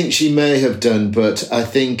 I think she may have done, but I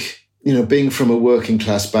think, being from a working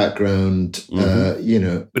class background, But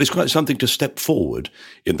it's quite something to step forward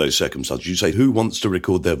in those circumstances. You say, who wants to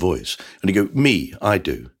record their voice? And you go, me, I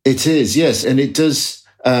do. It is, yes. And it does,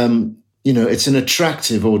 it's an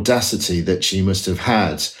attractive audacity that she must have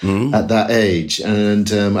had at that age.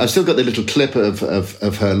 And I've still got the little clip of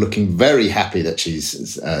her looking very happy that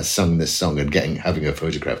she's sung this song and having her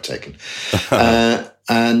photograph taken.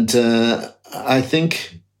 And I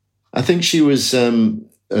think she was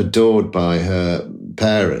adored by her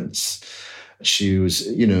parents. She was,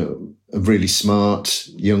 a really smart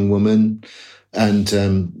young woman and,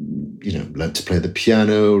 learned to play the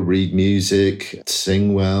piano, read music,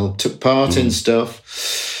 sing well, took part in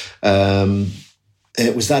stuff.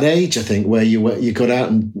 It was that age, I think, where you got out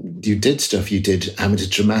and you did stuff. You did amateur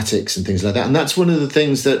dramatics and things like that. And that's one of the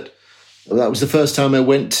things that was the first time I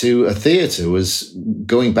went to a theatre, was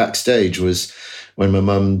going backstage, was when my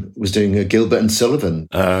mum was doing a Gilbert and Sullivan.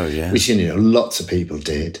 Oh, yeah. Which, lots of people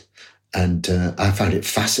did. And I found it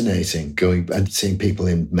fascinating going and seeing people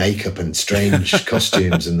in makeup and strange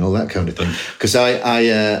costumes and all that kind of thing. Because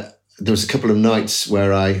there was a couple of nights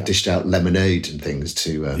where I dished out lemonade and things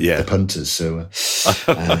to the punters. So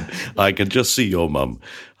I can just see your mum.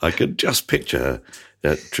 I can just picture her.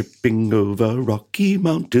 Tripping over rocky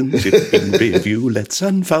mountains, sipping beer, violets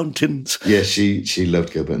and fountains. Yeah, she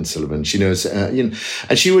loved Gilbert and Sullivan. She knows, and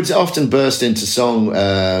she would often burst into song.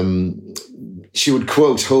 She would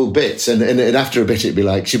quote whole bits, and after a bit, it'd be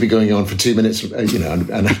like she'd be going on for 2 minutes,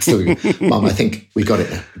 and I'd still go, "Mum, I think we got it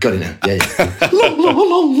now. Yeah.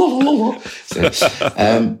 So,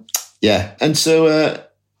 and so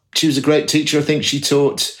she was a great teacher. I think she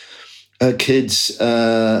taught kids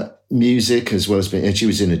music as well as being. And she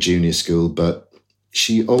was in a junior school, but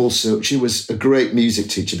she was a great music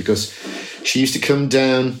teacher because she used to come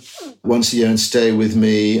down once a year and stay with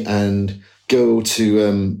me and go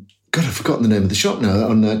to. God, I've forgotten the name of the shop now,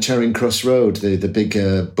 on Charing Cross Road, the big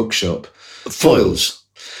bookshop. Foyles.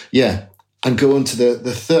 Yeah. And go on to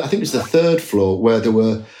the third, I think it was the third floor, where there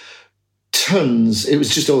were tons, it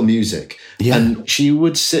was just all music. Yeah. And she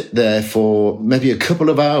would sit there for maybe a couple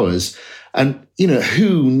of hours. And,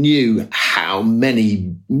 who knew how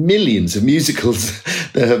many millions of musicals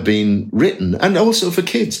there have been written, and also for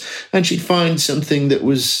kids. And she'd find something that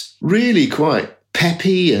was really quite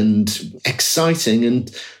peppy and exciting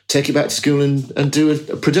and take it back to school and do a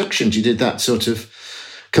production. She did that sort of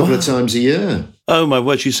couple of times a year. Oh, my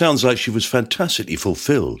word, she sounds like she was fantastically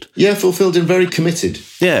fulfilled. Yeah, fulfilled and very committed.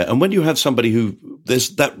 Yeah, and when you have somebody who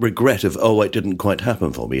there's that regret of, it didn't quite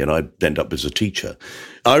happen for me, and I end up as a teacher.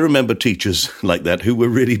 I remember teachers like that who were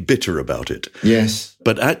really bitter about it. Yes.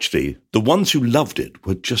 But actually, the ones who loved it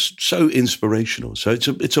were just so inspirational. So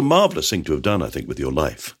it's a marvellous thing to have done, I think, with your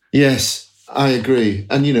life. Yes, I agree.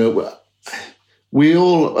 And, we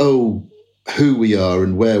all owe who we are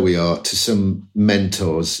and where we are to some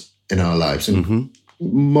mentors in our lives. And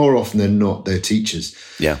more often than not, they're teachers.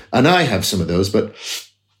 Yeah. And I have some of those, but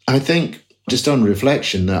I think just on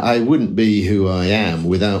reflection, I wouldn't be who I am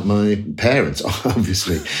without my parents,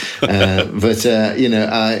 obviously.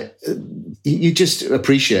 You just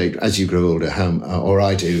appreciate as you grow older or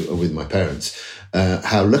I do with my parents,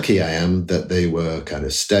 how lucky I am that they were kind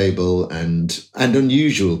of stable and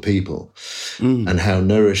unusual people, and how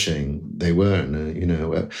nourishing they were.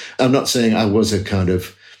 And, I'm not saying I was a kind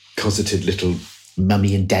of cosseted little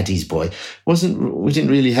mummy and daddy's boy. We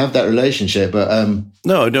didn't really have that relationship, but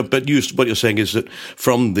no. But what you're saying is that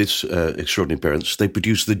from this extraordinary parents, they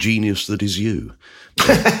produce the genius that is you.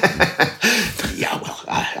 Yeah, well,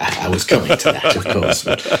 I was coming to that, of course,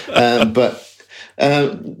 to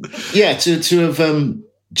have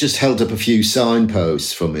just held up a few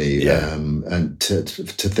signposts for me, and to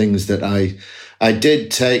things that I did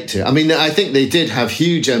take to. I mean, I think they did have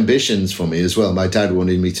huge ambitions for me as well. My dad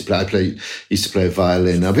wanted me to play. Used to play a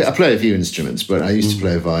violin. I play a few instruments, but I used to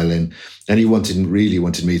play a violin, and he really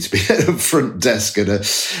wanted me to be at a front desk at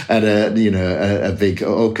a big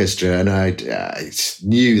orchestra. And I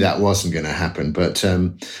knew that wasn't going to happen. But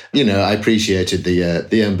I appreciated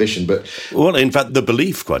the ambition. But in fact, the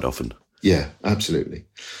belief quite often. Yeah, absolutely.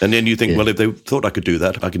 And then you think, well, if they thought I could do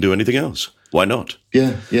that, I can do anything else. Why not?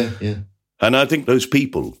 Yeah. And I think those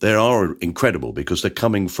people, they are incredible because they're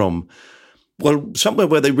coming from, somewhere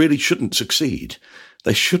where they really shouldn't succeed.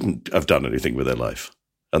 They shouldn't have done anything with their life.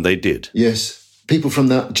 And they did. Yes. People from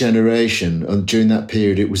that generation, and during that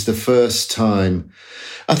period, it was the first time,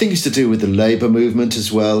 I think it's to do with the labour movement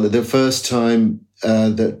as well, the first time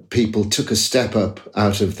that people took a step up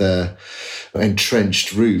out of their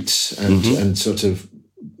entrenched roots and sort of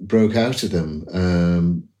broke out of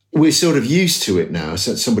them. We're sort of used to it now,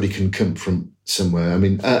 so somebody can come from somewhere. I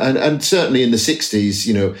mean, and certainly in the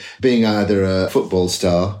 60s, being either a football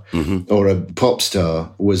star or a pop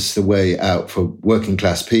star was the way out for working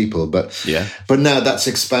class people. But now that's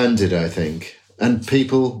expanded, I think. And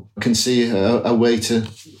people can see a way to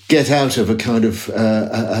get out of a kind of,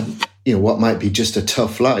 what might be just a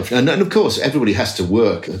tough life. And of course, everybody has to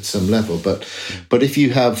work at some level. But if you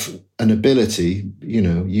have an ability,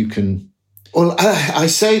 you can... Well, I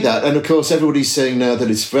say that, and of course, everybody's saying now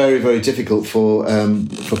that it's very, very difficult for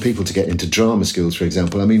people to get into drama schools, for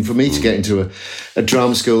example. I mean, for me to get into a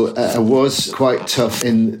drama school was quite tough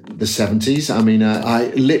in the 70s. I mean, I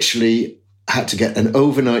literally had to get an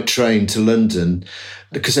overnight train to London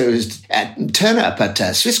because it was turn up at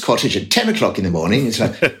Swiss Cottage at 10 o'clock in the morning. It's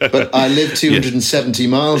like, but I live 270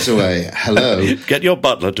 miles away. Hello. Get your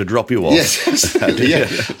butler to drop you off. Yes, absolutely. Yeah.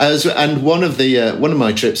 And one of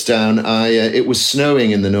my trips down, it was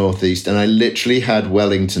snowing in the northeast, and I literally had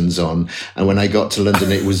Wellingtons on. And when I got to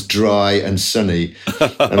London, it was dry and sunny,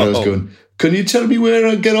 and I was going, "Can you tell me where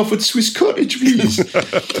I get off at Swiss Cottage, please?"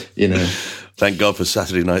 Thank God for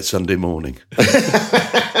Saturday night, Sunday morning.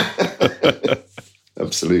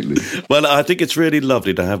 Absolutely. Well, I think it's really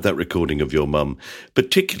lovely to have that recording of your mum,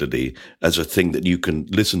 particularly as a thing that you can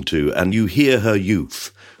listen to and you hear her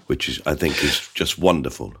youth, which I think is just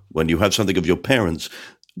wonderful. When you have something of your parents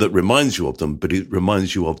that reminds you of them, but it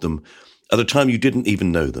reminds you of them at a time you didn't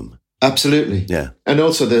even know them. Absolutely. Yeah. And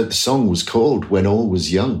also the song was called When All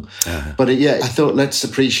Was Young. But I thought let's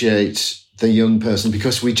appreciate the young person,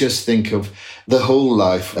 because we just think of the whole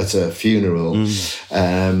life as a funeral,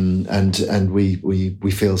 and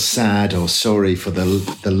we feel sad or sorry for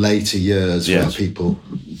the later years where people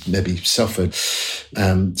maybe suffered.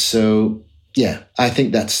 So I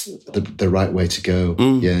think that's the right way to go.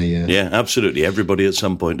 Yeah, absolutely. Everybody at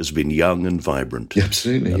some point has been young and vibrant. Yeah,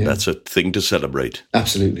 absolutely, and that's a thing to celebrate.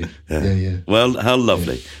 Absolutely. Yeah. Well, how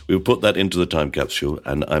lovely. Yeah. We'll put that into the time capsule,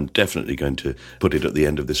 and I'm definitely going to put it at the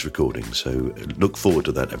end of this recording. So look forward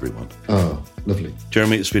to that, everyone. Oh, lovely.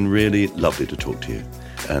 Jeremy, it's been really lovely to talk to you,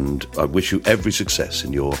 and I wish you every success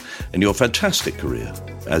in your fantastic career.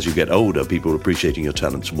 As you get older, people are appreciating your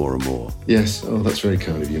talents more and more. Yes. Oh, that's very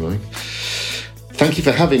kind of you, Mike. Thank you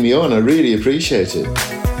for having me on. I really appreciate it.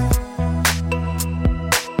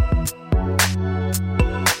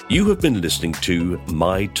 You have been listening to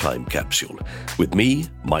My Time Capsule with me,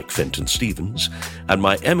 Mike Fenton Stevens, and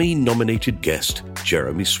my Emmy-nominated guest,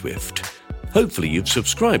 Jeremy Swift. Hopefully you've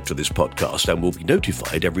subscribed to this podcast and will be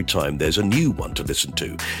notified every time there's a new one to listen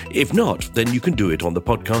to. If not, then you can do it on the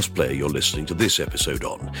podcast player you're listening to this episode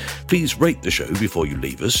on. Please rate the show before you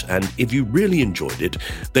leave us, and if you really enjoyed it,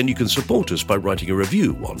 then you can support us by writing a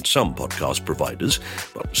review on some podcast providers,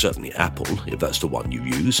 well, certainly Apple, if that's the one you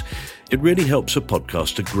use. It really helps a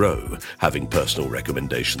podcast to grow, having personal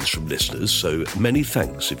recommendations from listeners, so many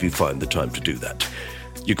thanks if you find the time to do that.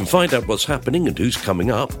 You can find out what's happening and who's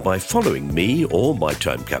coming up by following me or My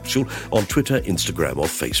Time Capsule on Twitter, Instagram or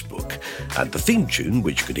Facebook. And the theme tune,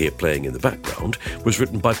 which you can hear playing in the background, was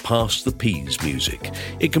written by Pass the Peas Music.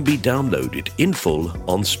 It can be downloaded in full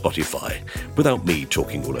on Spotify, without me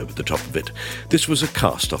talking all over the top of it. This was a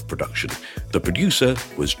cast-off production. The producer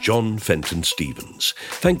was John Fenton Stevens.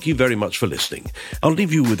 Thank you very much for listening. I'll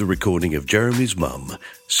leave you with a recording of Jeremy's mum,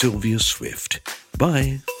 Sylvia Swift.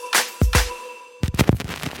 Bye.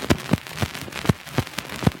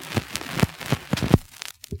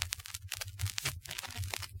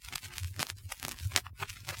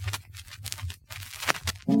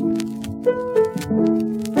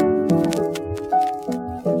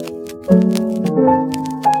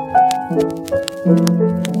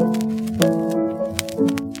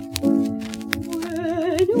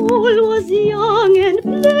 All was young and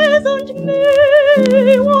pleasant,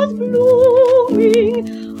 May was blooming.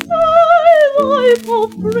 I, for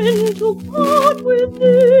friend, to part with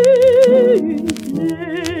thee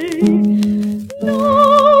play.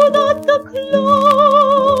 Now that the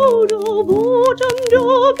cloud of autumn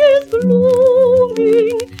dark is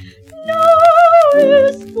glooming, now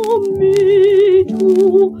is for me to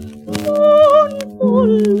mourn for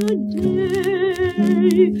the day.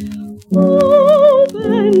 Hope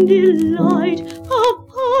and delight have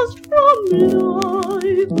passed from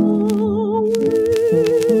life away.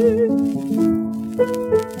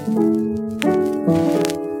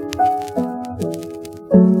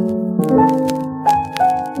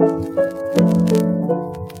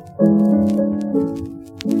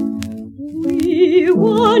 We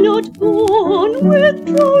were not born with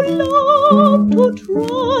true love to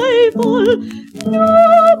trifle,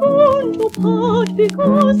 nor born to part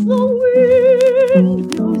because the wind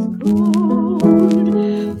blows cold.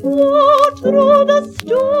 What through the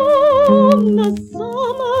storm the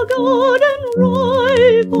summer garden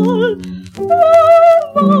rival?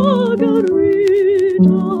 Oh,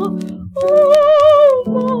 Margarita, oh,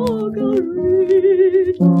 Margarita,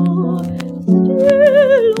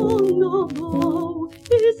 still on the bough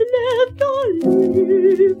is left a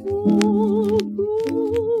leaf of gold.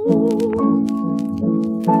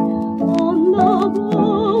 On the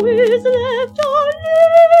bough is left a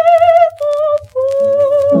leaf of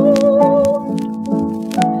gold.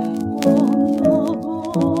 On the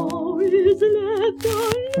bough is left a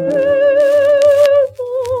leaf